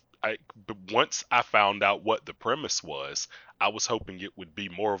of but once I found out what the premise was, I was hoping it would be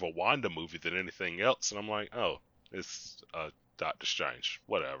more of a Wanda movie than anything else, and I'm like, oh, it's Doctor Strange,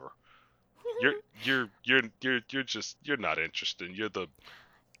 whatever. You're not interested. You're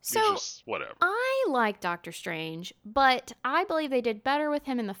So just whatever. I like Doctor Strange, but I believe they did better with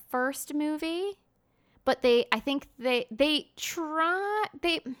him in the first movie. But I think they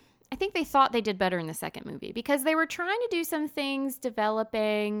thought they did better in the second movie because they were trying to do some things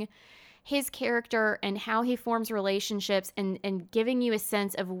developing his character and how he forms relationships and giving you a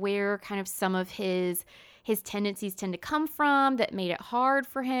sense of where kind of some of his tendencies tend to come from that made it hard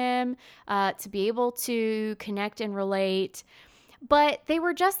for him to be able to connect and relate. But they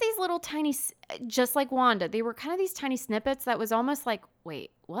were just these little tiny, just like Wanda, they were kind of these tiny snippets that was almost like,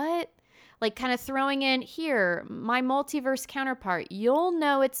 wait, what? Like kind of throwing in here, my multiverse counterpart. You'll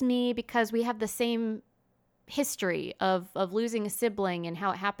know it's me because we have the same history of losing a sibling and how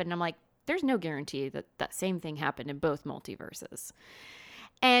it happened. I'm like, there's no guarantee that that same thing happened in both multiverses.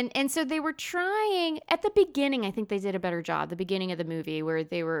 And so they were trying at the beginning. I think they did a better job. The beginning of the movie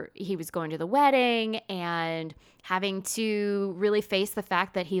where he was going to the wedding and having to really face the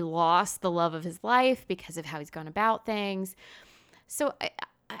fact that he lost the love of his life because of how he's gone about things. So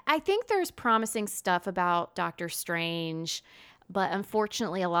I think there's promising stuff about Doctor Strange, but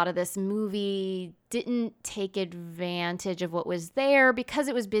unfortunately, a lot of this movie didn't take advantage of what was there because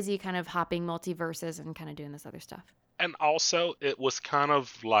it was busy kind of hopping multiverses and kind of doing this other stuff. And also, it was kind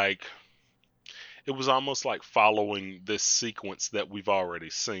of like, it was almost like following this sequence that we've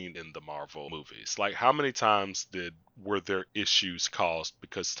already seen in the Marvel movies. Like, how many times were there issues caused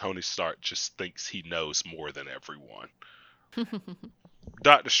because Tony Stark just thinks he knows more than everyone?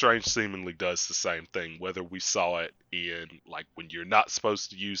 Doctor Strange seemingly does the same thing, whether we saw it in, like, when you're not supposed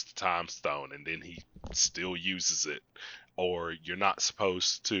to use the time stone and then he still uses it, or you're not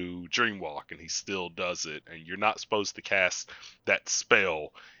supposed to dreamwalk and he still does it, and you're not supposed to cast that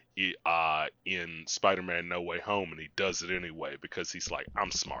spell in Spider-Man No Way Home and he does it anyway because he's like, I'm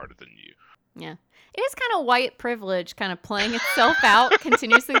smarter than you. Yeah. It is kind of white privilege kind of playing itself out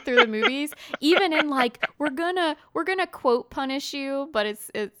continuously through the movies, even in like, we're gonna quote punish you, but it's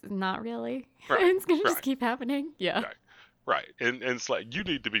not really. Right, It's gonna right. just keep happening. Yeah. Right. And it's like, you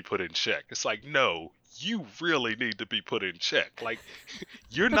need to be put in check. It's like, no, you really need to be put in check. Like,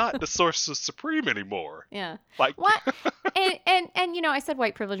 you're not the Sorcerer Supreme anymore. Yeah. Like, What? And you know, I said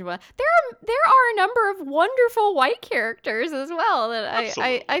white privilege, but there are a number of wonderful white characters as well that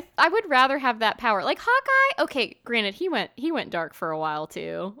I would rather have that power. Like Hawkeye. Okay, granted, he went dark for a while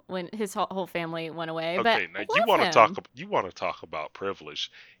too when his whole family went away. okay, but now you want to talk about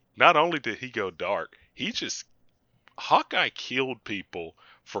privilege. Not only did he go dark, Hawkeye killed people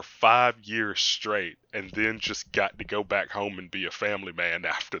for 5 years straight and then just got to go back home and be a family man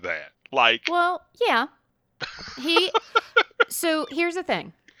after that. Like, well, yeah. So here's the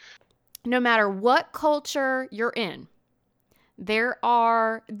thing. No matter what culture you're in, there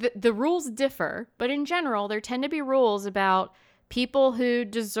are the rules differ, but in general, there tend to be rules about people who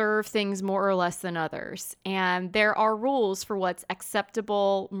deserve things more or less than others. And there are rules for what's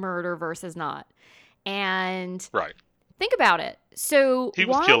acceptable murder versus not. And right. Think about it. So He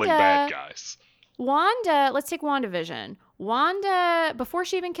was killing bad guys. Wanda, let's take WandaVision. Wanda, before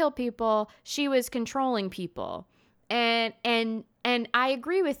she even killed people, she was controlling people. And I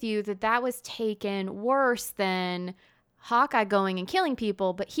agree with you that was taken worse than Hawkeye going and killing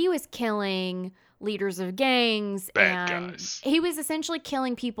people, but he was killing leaders of gangs. Bad and guys. He was essentially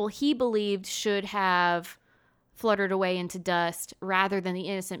killing people he believed should have fluttered away into dust rather than the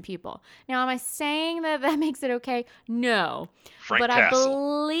innocent people. Now, am I saying that makes it okay? No. Frank but Castle. I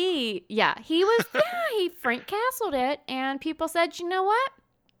believe, yeah, he Frank Castled it, and people said, you know what?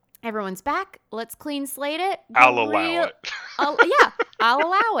 Everyone's back. Let's clean slate it. I'll allow it. Yeah, I'll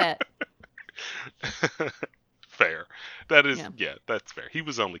allow it. Fair. That is, yeah, that's fair. He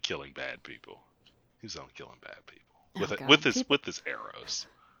was only killing bad people. With his arrows.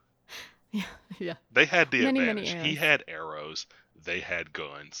 Yeah. They had the many advantage. arrows. He had arrows, they had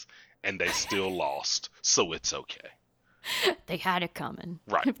guns, and they still lost, so it's okay. They had it coming.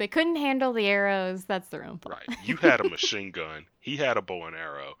 Right. If they couldn't handle the arrows, that's their own fault. Right. You had a machine gun. He had a bow and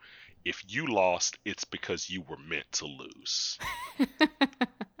arrow. If you lost, it's because you were meant to lose.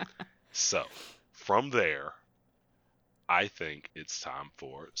 So, from there, I think it's time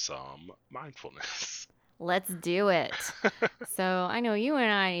for some mindfulness. Let's do it. So I know you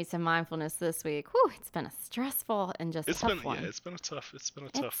and I need some mindfulness this week. Whew, it's been a stressful and just tough one. Yeah, it's been a tough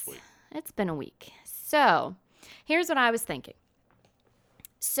week. It's been a week. So here's what I was thinking.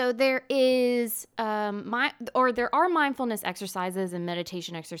 So there are mindfulness exercises and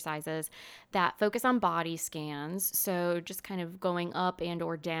meditation exercises that focus on body scans. So just kind of going up and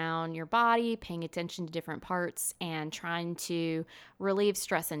or down your body, paying attention to different parts and trying to relieve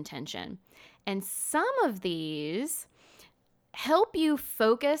stress and tension. And some of these help you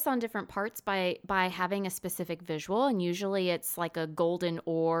focus on different parts by having a specific visual. And usually it's like a golden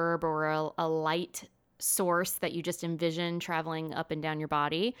orb or a light source that you just envision traveling up and down your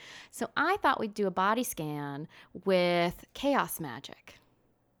body. So I thought we'd do a body scan with chaos magic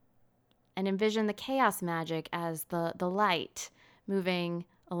and envision the chaos magic as the light moving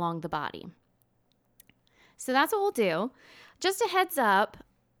along the body. So that's what we'll do. Just a heads up,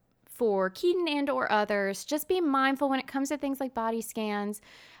 for Keaton and or others, just be mindful when it comes to things like body scans.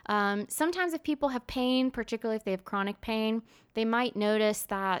 Sometimes if people have pain, particularly if they have chronic pain, they might notice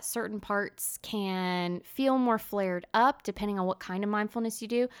that certain parts can feel more flared up depending on what kind of mindfulness you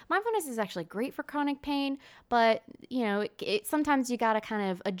do. Mindfulness is actually great for chronic pain, but sometimes you got to kind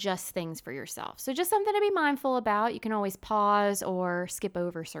of adjust things for yourself. So just something to be mindful about. You can always pause or skip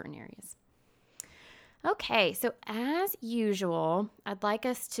over certain areas. Okay, so as usual, I'd like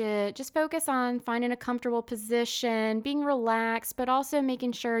us to just focus on finding a comfortable position, being relaxed, but also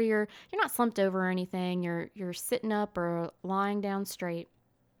making sure you're not slumped over or anything. You're sitting up or lying down straight.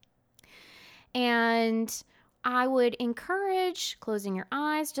 And I would encourage closing your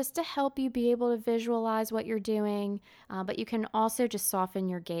eyes just to help you be able to visualize what you're doing, but you can also just soften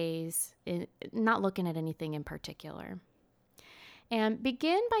your gaze, not looking at anything in particular. And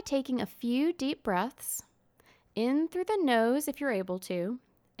begin by taking a few deep breaths in through the nose if you're able to,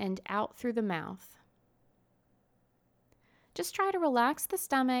 and out through the mouth. Just try to relax the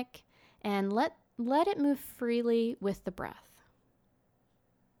stomach and let it move freely with the breath.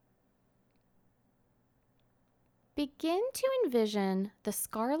 Begin to envision the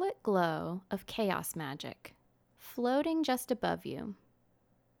scarlet glow of chaos magic floating just above you.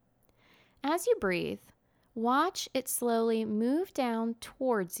 As you breathe, watch it slowly move down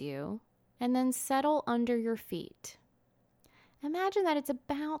towards you and then settle under your feet. Imagine that it's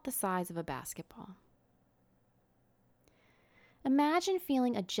about the size of a basketball. Imagine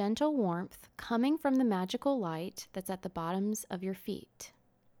feeling a gentle warmth coming from the magical light that's at the bottoms of your feet.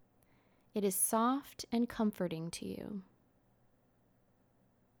 It is soft and comforting to you.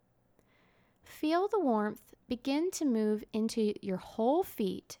 Feel the warmth begin to move into your whole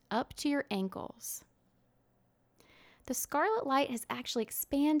feet up to your ankles. The scarlet light has actually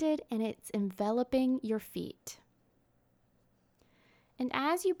expanded and it's enveloping your feet. And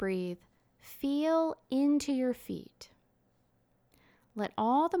as you breathe, feel into your feet. Let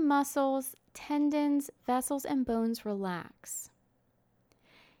all the muscles, tendons, vessels, and bones relax.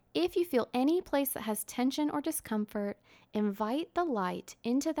 If you feel any place that has tension or discomfort, invite the light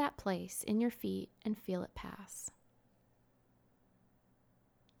into that place in your feet and feel it pass.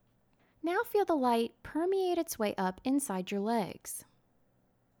 Now feel the light permeate its way up inside your legs.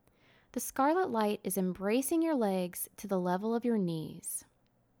 The scarlet light is embracing your legs to the level of your knees.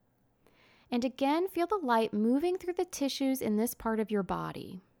 And again, feel the light moving through the tissues in this part of your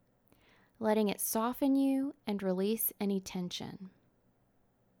body, letting it soften you and release any tension.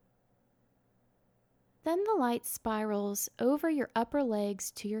 Then the light spirals over your upper legs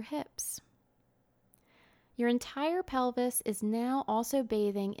to your hips. Your entire pelvis is now also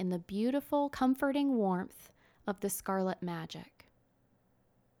bathing in the beautiful, comforting warmth of the scarlet magic.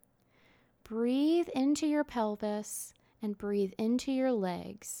 Breathe into your pelvis and breathe into your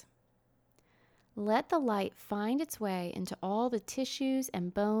legs. Let the light find its way into all the tissues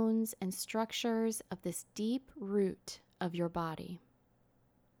and bones and structures of this deep root of your body.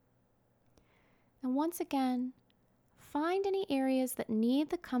 And once again, find any areas that need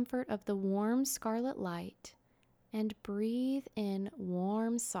the comfort of the warm scarlet light and breathe in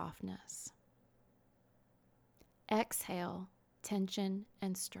warm softness. Exhale tension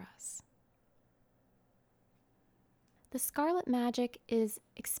and stress. The scarlet magic is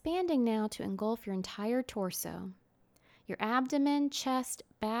expanding now to engulf your entire torso, your abdomen, chest,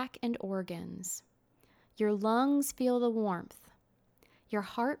 back, and organs. Your lungs feel the warmth. Your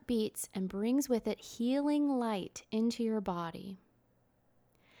heart beats and brings with it healing light into your body.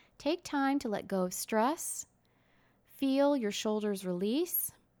 Take time to let go of stress, feel your shoulders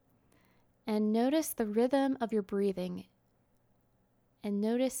release, and notice the rhythm of your breathing, and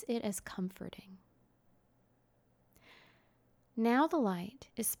notice it as comforting. Now the light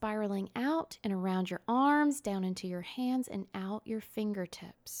is spiraling out and around your arms, down into your hands, and out your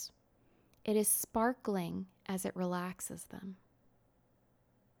fingertips. It is sparkling as it relaxes them.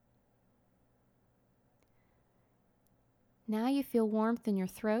 Now you feel warmth in your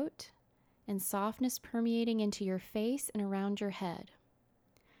throat and softness permeating into your face and around your head.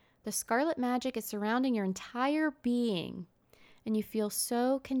 The scarlet magic is surrounding your entire being, and you feel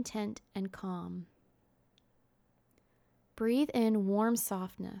so content and calm. Breathe in warm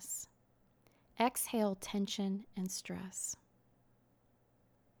softness. Exhale tension and stress.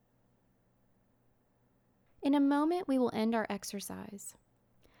 In a moment, we will end our exercise.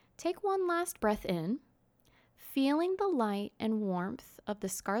 Take one last breath in, feeling the light and warmth of the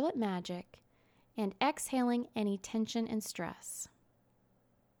scarlet magic, and exhaling any tension and stress.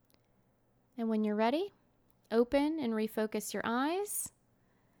 And when you're ready, open and refocus your eyes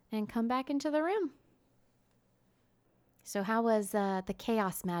and come back into the room. So how was the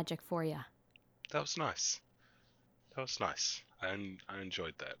chaos magic for you? That was nice. That was nice. I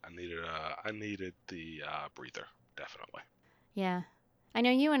enjoyed that. I needed the breather, definitely. Yeah. I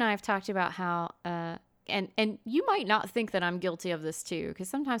know you and I have talked about how and you might not think that I'm guilty of this too, because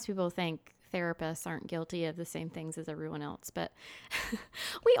sometimes people think therapists aren't guilty of the same things as everyone else, but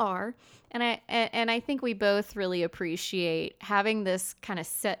we are. And I think we both really appreciate having this kind of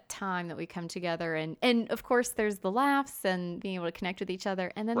set time that we come together, and of course there's the laughs and being able to connect with each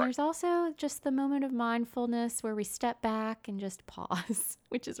other, and then Right. there's also just the moment of mindfulness where we step back and just pause,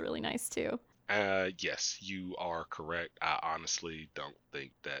 which is really nice too. Yes, you are correct. I honestly don't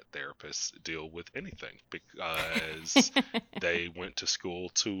think that therapists deal with anything because they went to school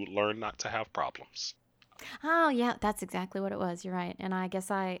to learn not to have problems. Oh yeah, that's exactly what it was. You're right. And I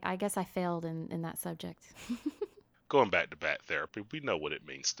guess I failed in that subject. Going back to bat therapy, we know what it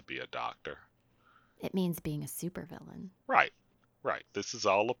means to be a doctor. It means being a supervillain. Right, right. This is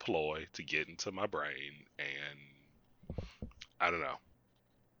all a ploy to get into my brain, and I don't know.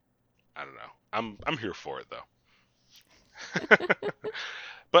 I don't know. I'm here for it though.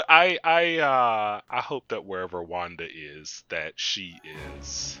 But I hope that wherever Wanda is, that she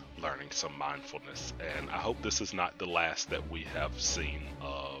is learning some mindfulness, and I hope this is not the last that we have seen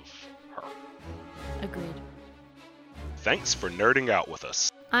of her. Agreed. Thanks for nerding out with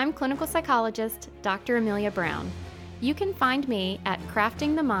us. I'm clinical psychologist Dr. Amelia Brown. You can find me at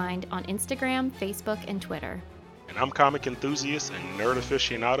Crafting the Mind on Instagram, Facebook, and Twitter. And I'm comic enthusiast and nerd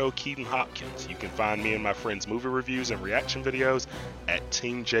aficionado Keaton Hopkins. You can find me and my friends' movie reviews and reaction videos at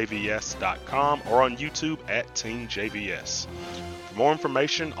teamjvs.com or on YouTube at teamjvs. For more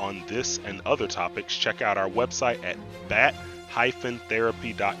information on this and other topics, check out our website at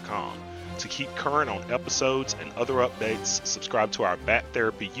bat-therapy.com. To keep current on episodes and other updates, subscribe to our Bat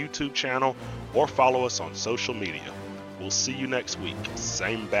Therapy YouTube channel or follow us on social media. We'll see you next week.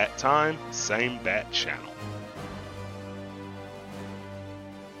 Same bat time, same bat channel.